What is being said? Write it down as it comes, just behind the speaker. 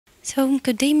So,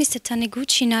 good day, Mr.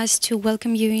 Taniguchi. Nice to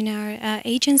welcome you in our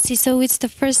agency. So, it's the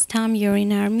first time you're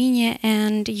in Armenia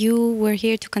and you were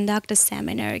here to conduct a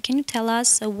seminar. Can you tell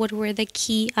us what were the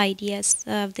key ideas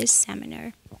of this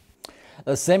seminar?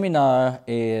 A seminar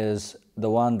is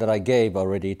the one that I gave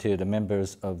already to the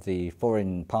members of the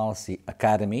Foreign Policy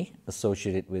Academy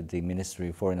associated with the Ministry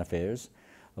of Foreign Affairs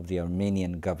of the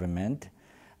Armenian government.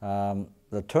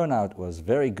 The turnout was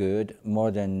very good,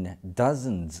 more than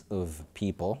dozens of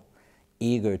people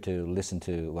eager to listen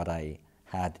to what I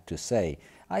had to say.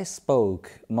 I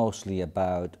spoke mostly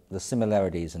about the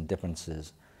similarities and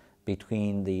differences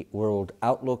between the world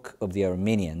outlook of the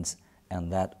Armenians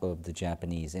and that of the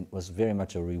Japanese. It was very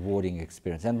much a rewarding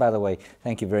experience. And by the way,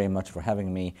 thank you very much for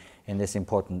having me in this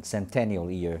important centennial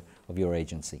year of your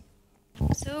agency.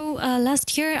 So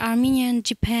last year, Armenia and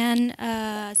Japan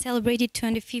celebrated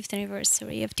 25th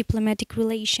anniversary of diplomatic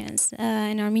relations.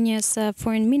 And Armenia's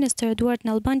Foreign Minister Eduard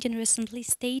Nalbandian recently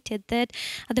stated that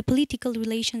the political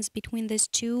relations between these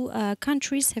two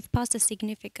countries have passed a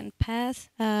significant path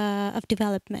of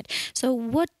development. So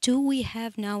what do we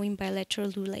have now in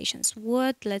bilateral relations?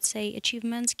 What, let's say,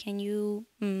 achievements can you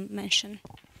mention?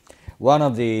 One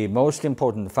of the most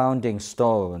important founding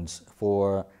stones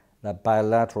for the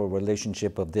bilateral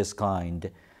relationship of this kind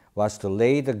was to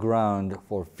lay the ground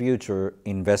for future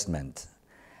investment.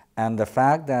 And the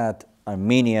fact that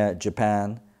Armenia,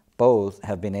 Japan, both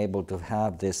have been able to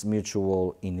have this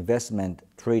mutual investment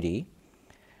treaty,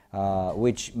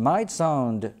 which might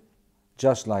sound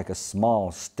just like a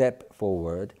small step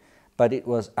forward, but it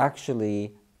was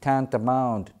actually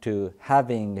tantamount to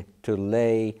having to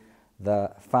lay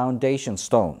the foundation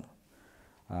stone.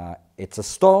 It's a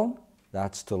stone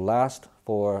that's to last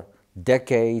for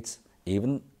decades,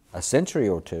 even a century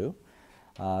or two.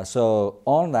 So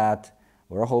on that,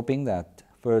 we're hoping that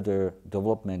further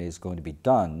development is going to be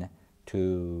done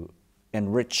to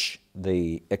enrich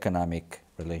the economic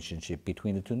relationship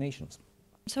between the two nations.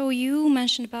 So you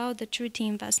mentioned about the treaty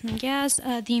investment, yes,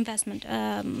 the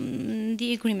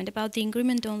agreement about the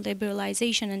agreement on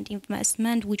liberalization and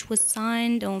investment, which was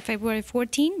signed on February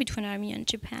 14 between Armenia and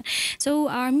Japan. So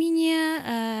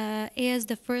Armenia is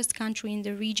the first country in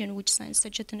the region which signed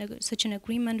such an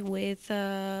agreement with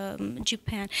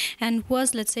Japan, and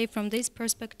was, let's say, from this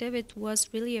perspective, it was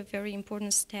really a very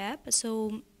important step.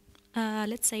 So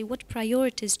let's say, what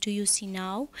priorities do you see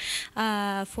now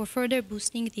for further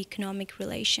boosting the economic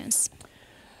relations?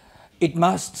 It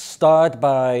must start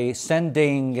by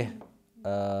sending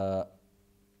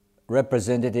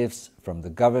representatives from the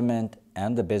government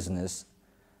and the business,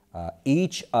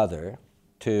 each other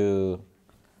to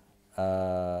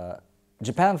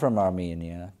Japan from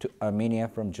Armenia, to Armenia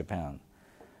from Japan.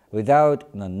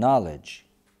 Without the knowledge,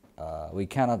 we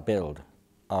cannot build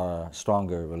a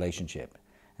stronger relationship.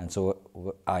 And so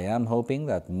I am hoping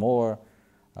that more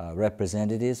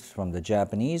representatives from the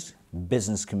Japanese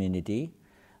business community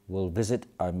will visit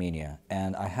Armenia.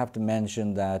 And I have to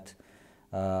mention that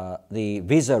the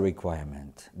visa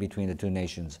requirement between the two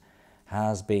nations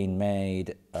has been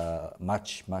made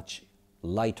much, much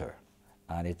lighter.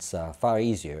 And it's far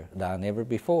easier than ever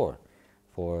before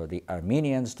for the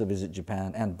Armenians to visit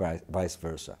Japan and vice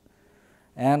versa.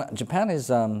 And Japan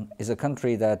is a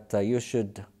country that you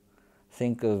should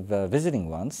think of visiting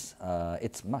once.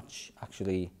 It's much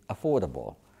actually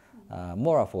affordable,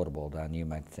 more affordable than you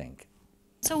might think.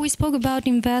 So we spoke about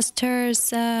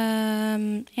investors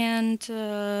and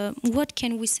what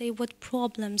can we say, what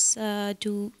problems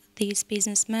do these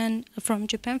businessmen from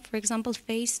Japan, for example,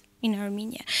 face in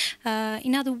Armenia?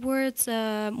 In other words,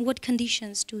 what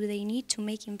conditions do they need to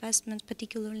make investments,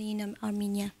 particularly in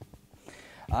Armenia?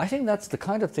 I think that's the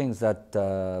kind of things that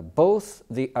both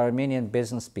the Armenian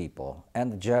business people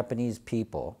and the Japanese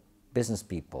people, business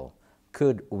people,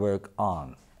 could work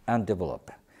on and develop.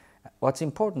 What's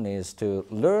important is to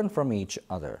learn from each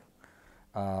other.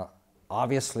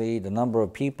 Obviously, the number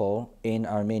of people in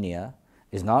Armenia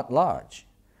is not large.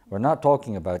 We're not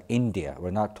talking about India.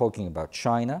 We're not talking about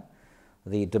China.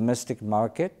 The domestic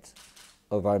market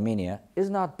of Armenia is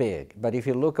not big. But if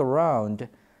you look around,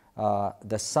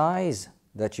 the size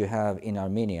that you have in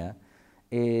Armenia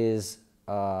is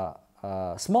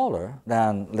smaller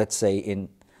than, let's say, in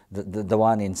the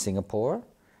one in Singapore.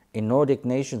 In Nordic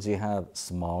nations, you have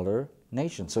smaller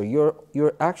nations. So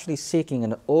you're actually seeking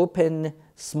an open,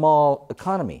 small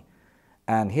economy.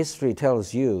 And history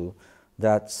tells you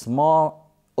that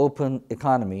small, open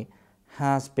economy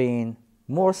has been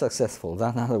more successful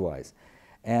than otherwise.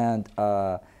 And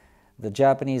the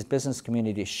Japanese business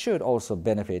community should also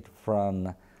benefit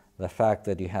from the fact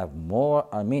that you have more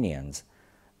Armenians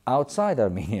outside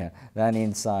Armenia than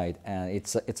inside, and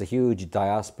it's a huge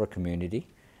diaspora community,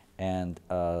 and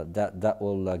that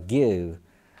will give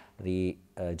the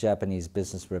Japanese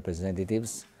business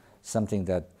representatives something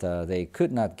that they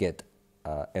could not get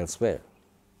elsewhere.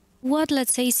 What,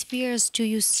 let's say, spheres do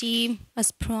you see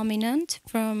as prominent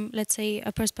from, let's say,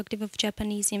 a perspective of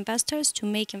Japanese investors to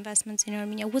make investments in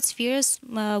Armenia? What spheres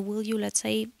will you, let's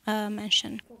say,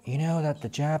 mention? You know that the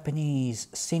Japanese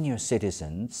senior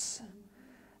citizens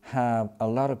have a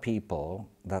lot of people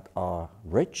that are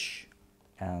rich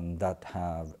and that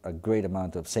have a great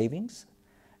amount of savings,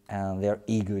 and they're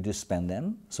eager to spend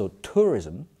them. So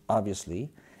tourism,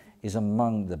 obviously, is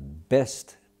among the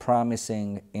best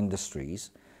promising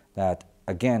industries that,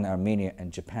 again, Armenia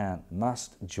and Japan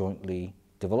must jointly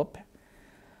develop.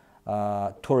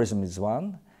 Tourism is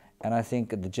one, and I think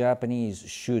the Japanese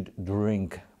should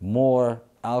drink more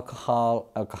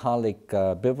alcoholic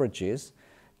beverages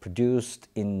produced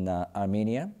in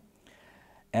Armenia.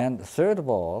 And third of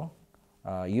all,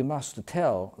 you must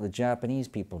tell the Japanese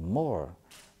people more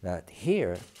that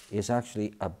here is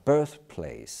actually a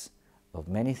birthplace of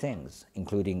many things,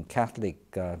 including Catholic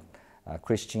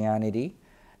Christianity,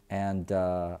 and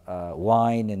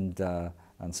wine, and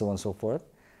so on and so forth.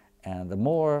 And the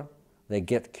more they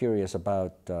get curious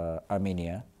about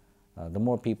Armenia, the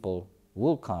more people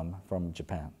will come from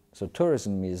Japan. So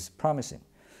tourism is promising.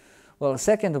 Well,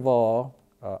 second of all,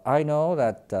 I know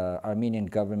that Armenian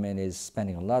government is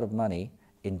spending a lot of money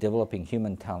in developing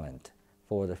human talent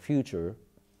for the future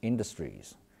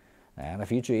industries. And the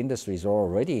future industries are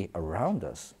already around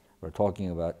us. We're talking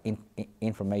about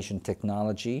information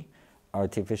technology,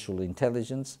 artificial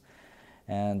intelligence,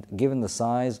 and given the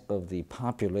size of the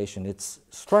population, it's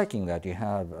striking that you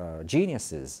have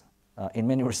geniuses in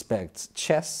many respects,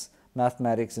 chess,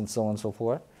 mathematics, and so on and so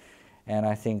forth. And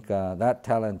I think that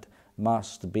talent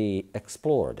must be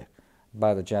explored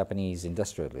by the Japanese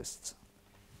industrialists.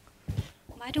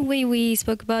 By the way, we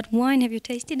spoke about wine. Have you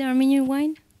tasted Armenian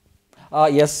wine?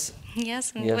 Yes.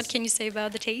 Yes, and Yes. what can you say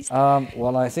about the taste?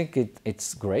 Well, I think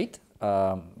it's great,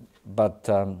 but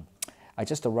I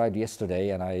just arrived yesterday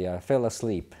and I fell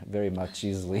asleep very much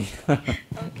easily.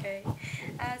 Okay.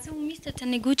 So, Mr.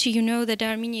 Taniguchi, you know that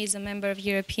Armenia is a member of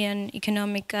European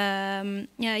Economic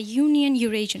Union,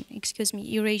 Eurasian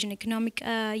Economic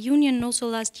Union. And also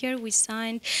last year we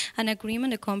signed an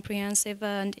agreement, a comprehensive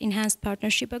and enhanced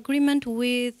partnership agreement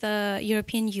with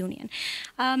European Union.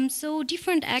 So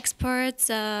different experts,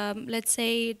 let's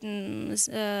say,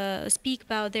 speak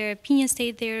about their opinions,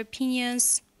 state their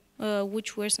opinions,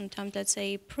 which were sometimes, let's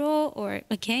say, pro or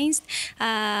against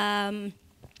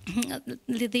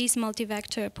these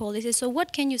multi-vector policies. So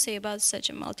what can you say about such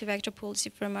a multi-vector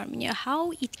policy from Armenia?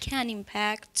 How it can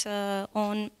impact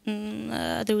on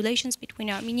the relations between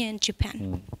Armenia and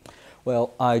Japan?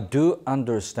 Well, I do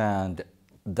understand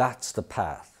that's the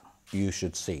path you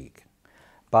should seek.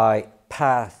 By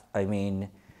path, I mean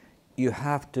you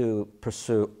have to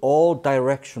pursue all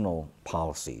directional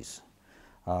policies.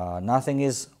 Nothing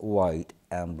is white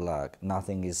and black,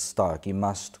 nothing is stark. You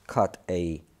must cut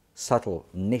a subtle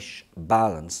niche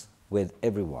balance with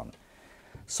everyone.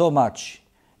 So much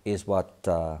is what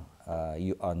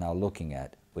you are now looking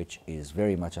at, which is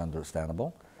very much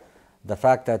understandable. The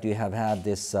fact that you have had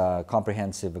this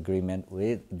comprehensive agreement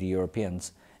with the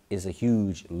Europeans is a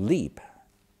huge leap,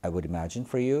 I would imagine,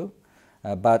 for you.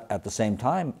 But at the same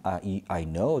time, I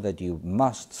know that you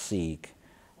must seek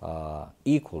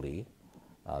equally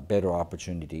better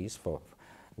opportunities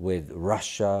with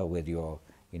Russia, with your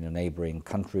neighboring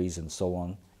countries and so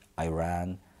on,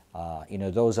 Iran.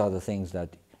 Those are the things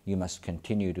that you must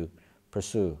continue to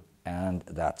pursue, and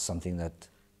that's something that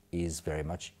is very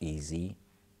much easy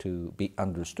to be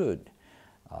understood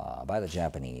by the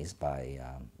Japanese, by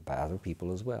other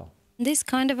people as well. This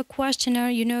kind of a questionnaire,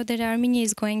 you know that Armenia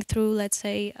is going through, let's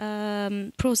say,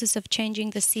 process of changing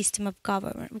the system of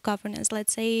governance,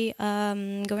 let's say,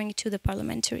 going to the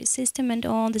parliamentary system. And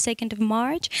on the 2nd of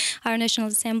March, our National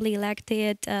Assembly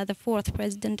elected the 4th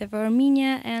president of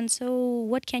Armenia. And so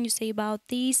what can you say about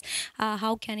this?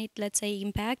 How can it, let's say,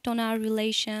 impact on our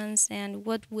relations? And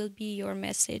what will be your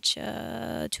message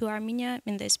to Armenia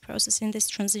in this process, in this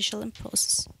transitional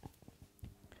process?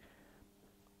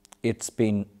 It's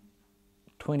been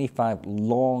 25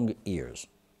 long years.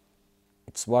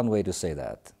 It's one way to say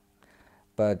that.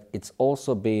 But it's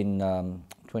also been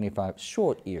 25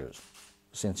 short years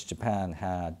since Japan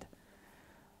had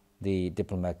the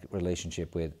diplomatic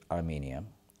relationship with Armenia.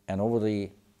 And over the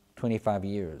 25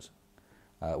 years,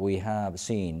 we have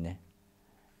seen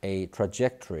a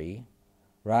trajectory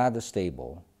rather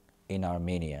stable in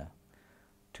Armenia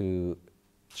to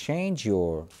change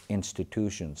your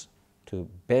institutions to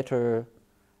better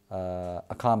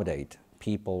accommodate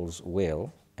people's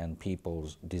will and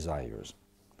people's desires.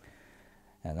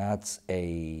 And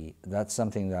that's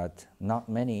something that not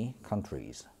many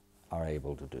countries are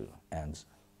able to do. And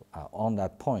on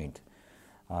that point,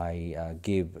 I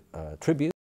give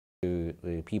tribute to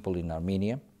the people in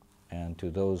Armenia and to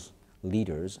those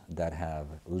leaders that have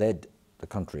led the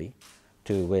country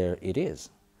to where it is.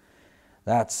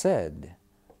 That said,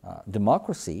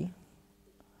 democracy,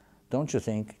 don't you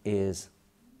think, is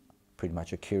pretty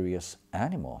much a curious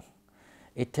animal.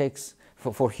 It takes,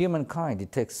 for humankind,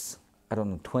 it takes, I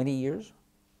don't know, 20 years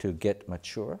to get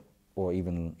mature, or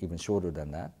even shorter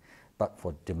than that. But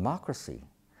for democracy,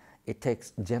 it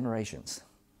takes generations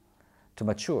to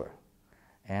mature.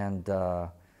 And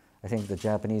I think the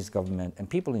Japanese government and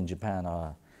people in Japan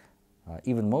are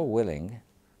even more willing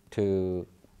to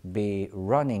be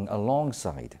running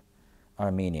alongside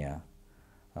Armenia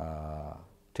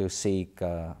to seek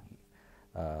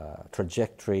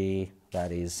trajectory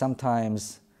that is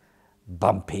sometimes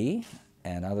bumpy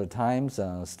and other times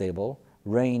stable,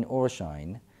 rain or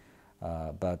shine.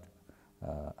 But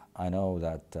I know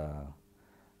that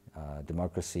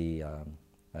democracy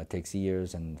takes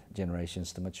years and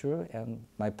generations to mature, and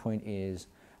my point is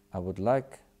I would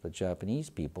like the Japanese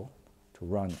people to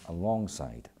run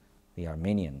alongside the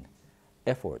Armenian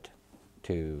effort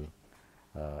to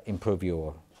improve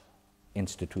your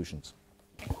institutions.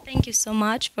 Thank you so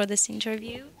much for this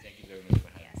interview. Thank you very much.